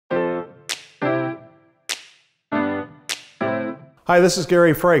Hi, this is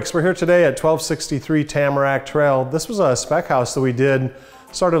Gary Frakes. We're here today at 1263 Tamarack Trail. This was a spec house that we did,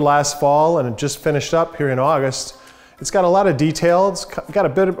 started last fall and it just finished up here in August. It's got a lot of detail. It's got a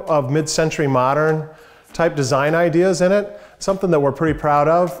bit of mid-century modern type design ideas in it, something that we're pretty proud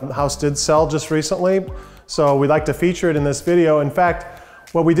of. The house did sell just recently, so we'd like to feature it in this video. In fact,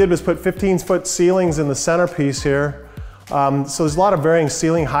 what we did was put 15-foot ceilings in the centerpiece here. So there's a lot of varying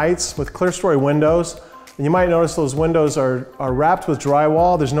ceiling heights with clerestory windows. And you might notice those windows are wrapped with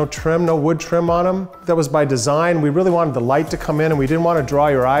drywall. There's no trim, no wood trim on them. That was by design. We really wanted the light to come in and we didn't want to draw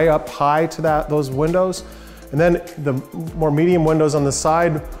your eye up high to those windows. And then the more medium windows on the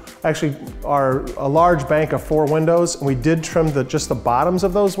side actually are a large bank of 4 windows. And we did trim just the bottoms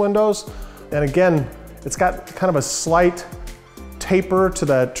of those windows. And again, it's got kind of a slight taper to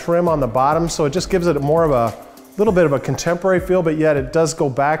the trim on the bottom. So it just gives it more of a little bit of a contemporary feel, but yet it does go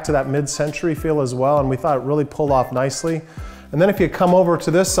back to that mid-century feel as well, and we thought it really pulled off nicely. And then if you come over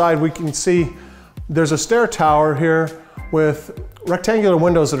to this side, we can see there's a stair tower here with rectangular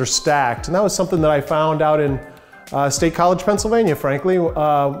windows that are stacked, and that was something that I found out in State College, Pennsylvania, frankly.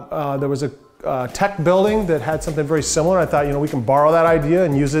 There was a tech building that had something very similar. I thought, we can borrow that idea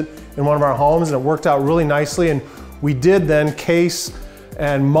and use it in one of our homes, and it worked out really nicely. And we did then case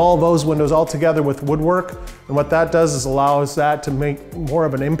and mull those windows all together with woodwork. And what that does is allows that to make more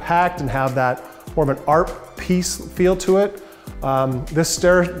of an impact and have that more of an art piece feel to it. This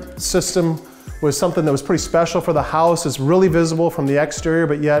stair system was something that was pretty special for the house. It's really visible from the exterior,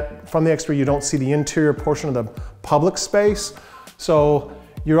 but yet from the exterior you don't see the interior portion of the public space. So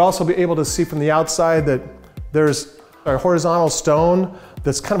you're also be able to see from the outside that there's a horizontal stone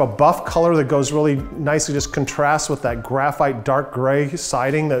that's kind of a buff color that goes really nicely, just contrasts with that graphite dark gray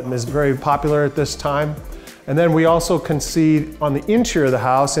siding that is very popular at this time. And then we also can see on the interior of the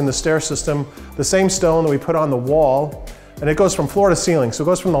house in the stair system, the same stone that we put on the wall, and it goes from floor to ceiling. So it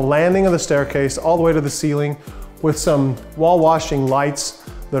goes from the landing of the staircase all the way to the ceiling with some wall washing lights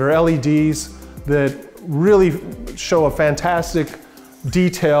that are LEDs that really show a fantastic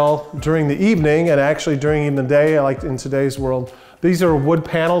detail during the evening and actually during the day, like in today's world. These are wood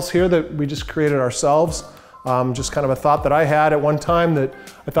panels here that we just created ourselves. Just kind of a thought that I had at one time that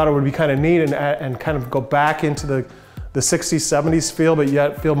I thought it would be kind of neat and kind of go back into the 60s, 70s feel, but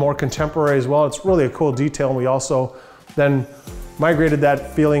yet feel more contemporary as well. It's really a cool detail. And we also then migrated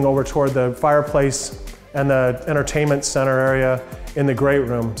that feeling over toward the fireplace and the entertainment center area in the great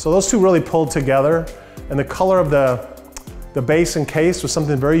room. So those two really pulled together, and the color of the base and case was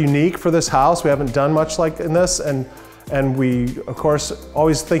something very unique for this house. We haven't done much like in this, and we, of course,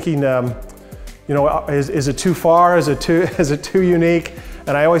 always thinking, is it too far? Is it too unique?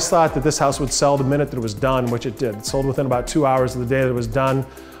 And I always thought that this house would sell the minute that it was done, which it did. It sold within about 2 hours of the day that it was done.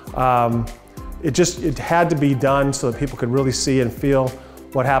 It had to be done so that people could really see and feel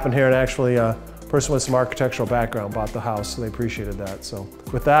what happened here. And actually, a person with some architectural background bought the house, so they appreciated that. So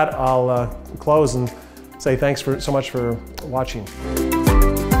with that, I'll close and say thanks so much for watching.